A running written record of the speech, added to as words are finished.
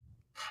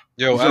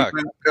Yo, You feel Ak.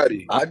 me?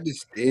 Cuddy. I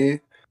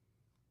understand.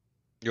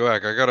 Yo,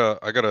 Ak.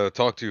 I gotta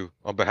talk to you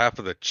on behalf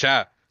of the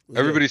chat. What's good?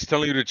 Everybody's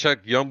telling you to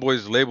check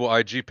YoungBoy's label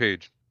IG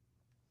page.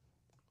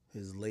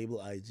 His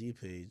label IG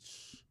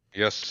page.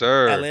 Yes,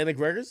 sir. Atlantic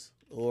Records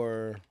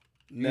or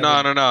Never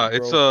No, no, no.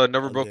 It's Broke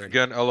Never Broke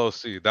Again. Again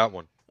LLC. That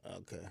one.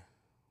 Okay.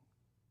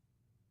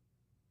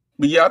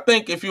 But yeah, I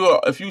think if you're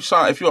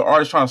an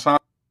artist trying to sign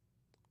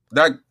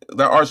that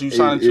artist you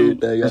signing to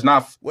Everything. is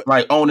not What?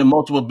 like owning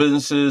multiple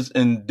businesses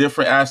and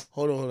different assets.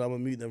 Hold on. I'm gonna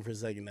mute them for a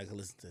second. I can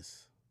listen to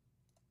this.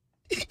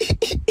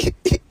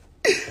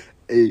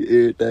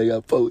 Everything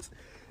I post,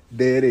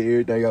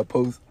 everything I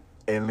post,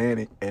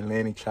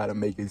 Atlantic try to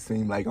make it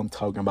seem like I'm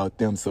talking about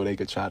them so they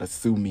could try to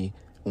sue me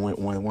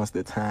once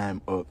the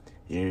time up.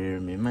 You hear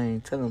me,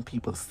 man? Telling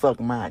people suck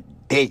my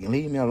dick,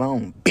 leave me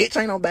alone, bitch.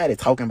 Ain't nobody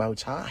talking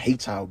about y'all. I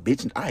hate y'all,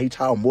 bitch. I hate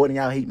y'all more than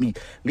y'all hate me.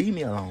 Leave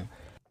me alone.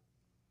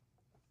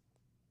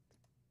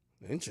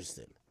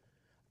 Interesting.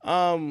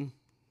 Oh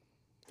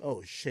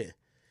shit.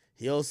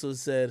 He also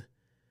said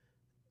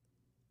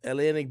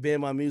Atlantic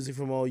banned my music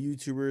from all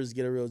YouTubers.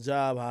 Get a real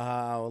job.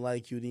 Haha. I don't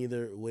like you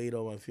neither. Wait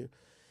on my fear.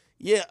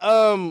 Yeah.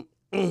 I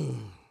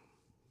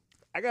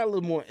got a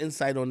little more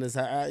insight on this.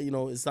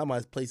 It's not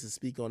my place to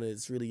speak on it.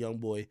 It's really Young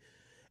Boy,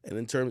 and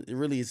in terms, it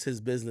really is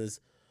his business.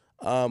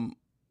 Um,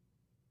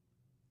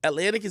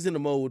 Atlantic is in the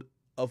mode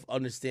of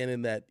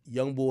understanding that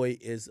Young Boy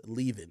is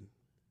leaving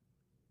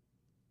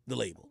the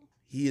label.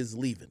 He is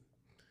leaving.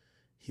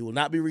 He will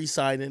not be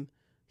re-signing.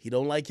 He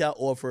don't like y'all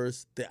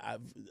offers.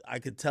 I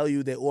could tell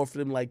you they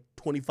offered him like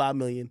 $25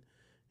 million,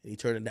 and he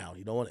turned it down.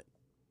 He don't want it.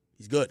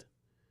 He's good.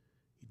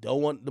 He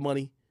don't want the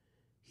money.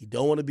 He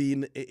don't want to be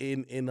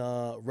in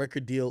a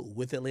record deal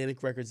with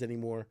Atlantic Records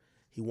anymore.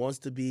 He wants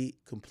to be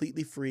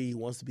completely free. He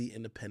wants to be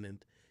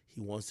independent. He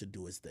wants to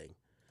do his thing,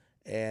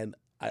 and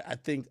I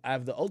think I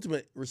have the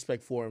ultimate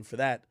respect for him for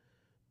that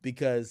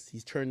because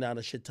he's turned down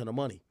a shit ton of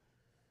money.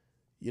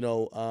 You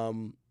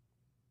know,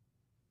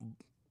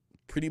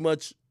 pretty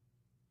much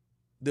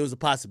there was a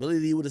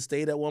possibility he would have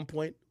stayed at one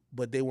point,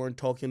 but they weren't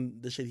talking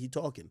the shit he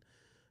talking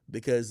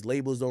because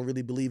labels don't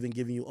really believe in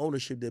giving you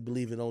ownership. They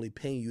believe in only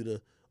paying you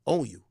to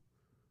own you.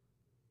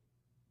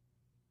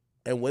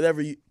 And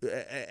whatever you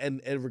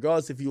and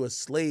regardless if you're a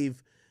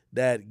slave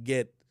that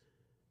get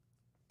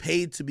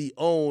paid to be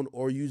owned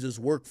or you just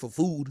work for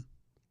food,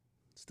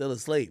 still a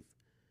slave.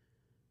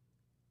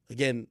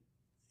 Again,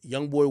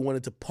 Young Boy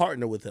wanted to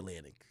partner with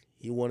Atlantic.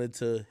 He wanted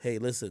to, hey,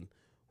 listen,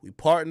 we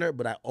partner,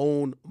 but I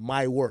own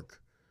my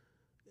work.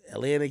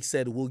 Atlantic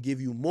said, we'll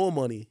give you more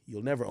money.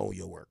 You'll never own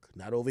your work.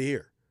 Not over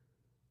here.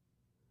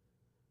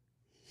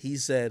 He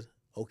said,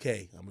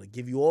 okay, I'm going to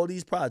give you all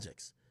these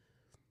projects.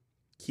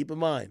 Keep in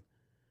mind,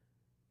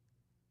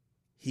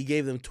 he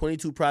gave them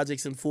 22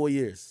 projects in 4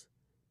 years.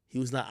 He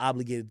was not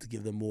obligated to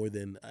give them more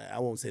than, I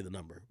won't say the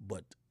number,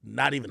 but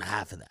not even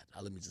half of that.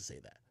 Let me just say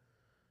that.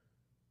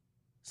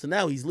 So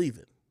now he's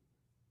leaving.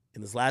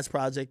 In his last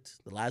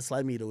project, the last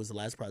Slide Meter was the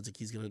last project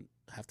he's going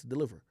to have to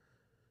deliver.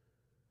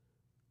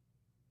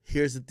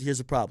 Here's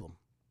the problem.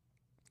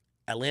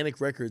 Atlantic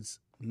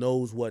Records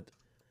knows what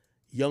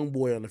Young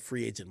Boy on the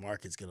free agent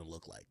market's going to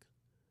look like.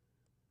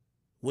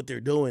 What they're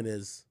doing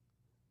is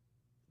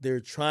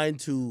they're trying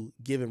to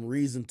give him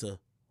reason to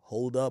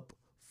hold up,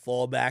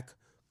 fall back,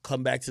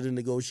 come back to the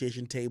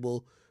negotiation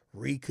table,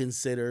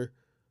 reconsider,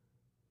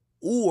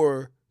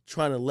 or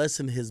trying to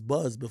lessen his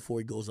buzz before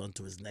he goes on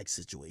to his next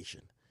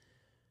situation.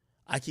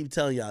 I keep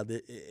telling y'all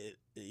that,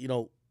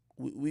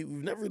 we've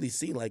never really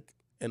seen like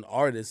an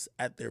artist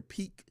at their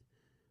peak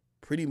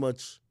pretty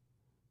much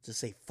just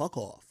say fuck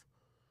off.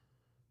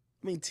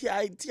 I mean,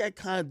 T.I.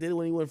 kind of did it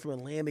when he went from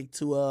Atlantic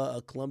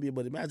to Columbia,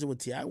 but imagine what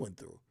T.I. went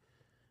through.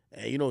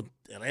 And,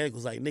 Atlantic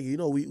was like,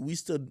 nigga, we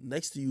stood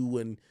next to you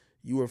when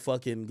you were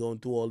fucking going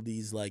through all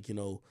these, like,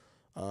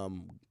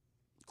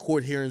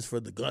 court hearings for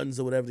the guns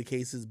or whatever the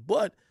case is,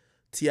 but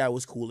T.I.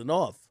 was cooling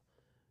off.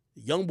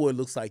 Young Boy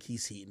looks like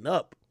he's heating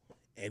up,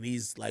 and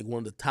he's like one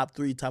of the top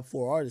 3, top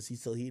 4 artists.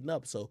 He's still heating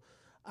up. So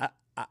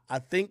I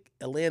think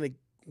Atlantic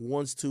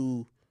wants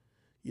to,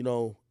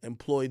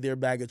 employ their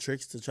bag of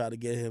tricks to try to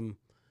get him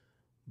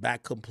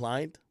back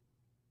compliant.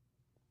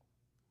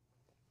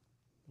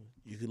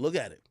 You could look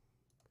at it.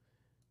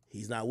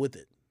 He's not with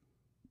it.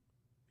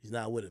 He's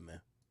not with it,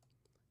 man.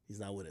 He's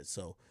not with it.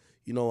 So,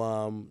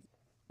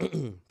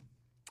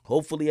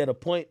 hopefully at a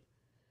point,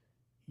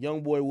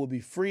 Young Boy will be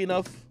free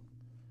enough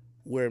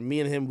where me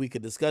and him, we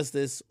could discuss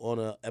this on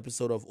an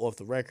episode of Off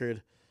the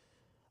Record.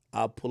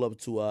 I'll pull up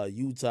to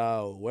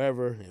Utah or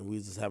wherever, and we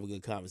just have a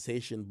good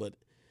conversation. But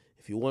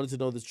if you wanted to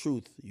know the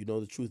truth, you know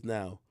the truth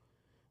now.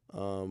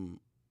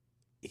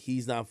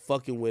 He's not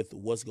fucking with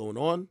what's going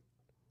on.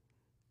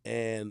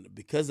 And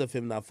because of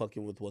him not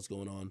fucking with what's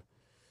going on,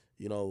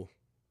 the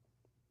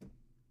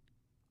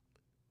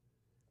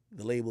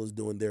label is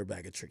doing their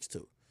bag of tricks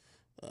too.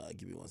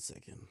 Give me 1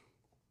 second.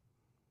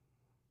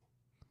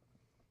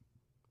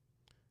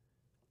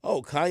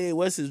 Oh, Kanye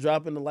West is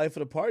dropping the Life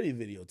of the Party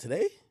video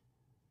today.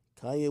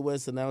 Kanye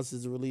West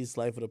announces the release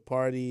Life of the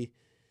Party.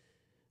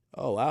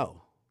 Oh,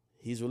 wow.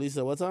 He's released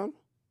at what time?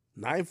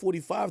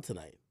 9:45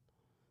 tonight.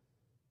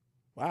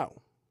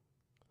 Wow.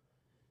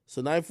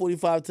 So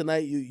 9:45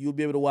 tonight, you'll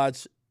be able to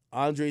watch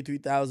Andre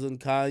 3000,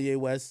 Kanye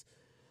West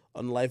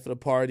on the Life of the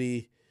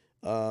Party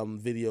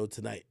video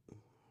tonight.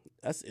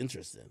 That's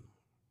interesting.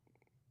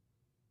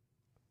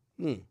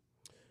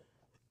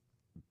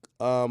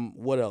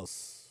 What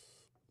else?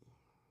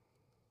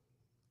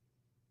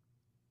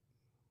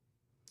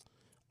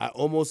 I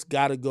almost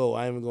gotta go.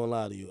 I ain't even gonna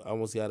lie to you. I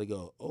almost gotta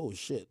go. Oh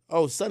shit.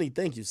 Oh, Sonny,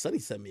 thank you. Sonny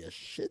sent me a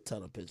shit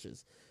ton of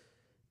pictures.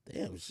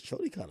 Damn,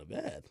 Shorty kind of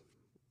bad.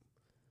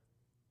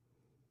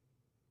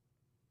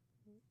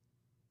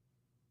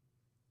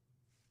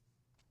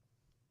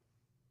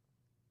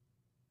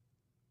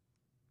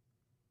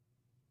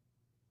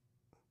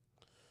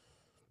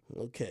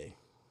 Okay.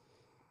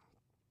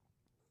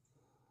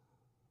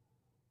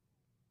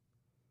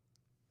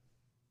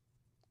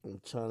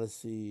 I'm trying to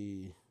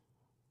see.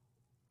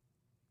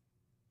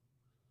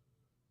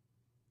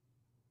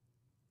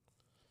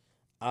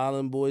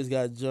 Island Boys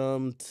got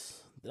jumped.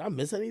 Did I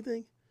miss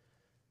anything?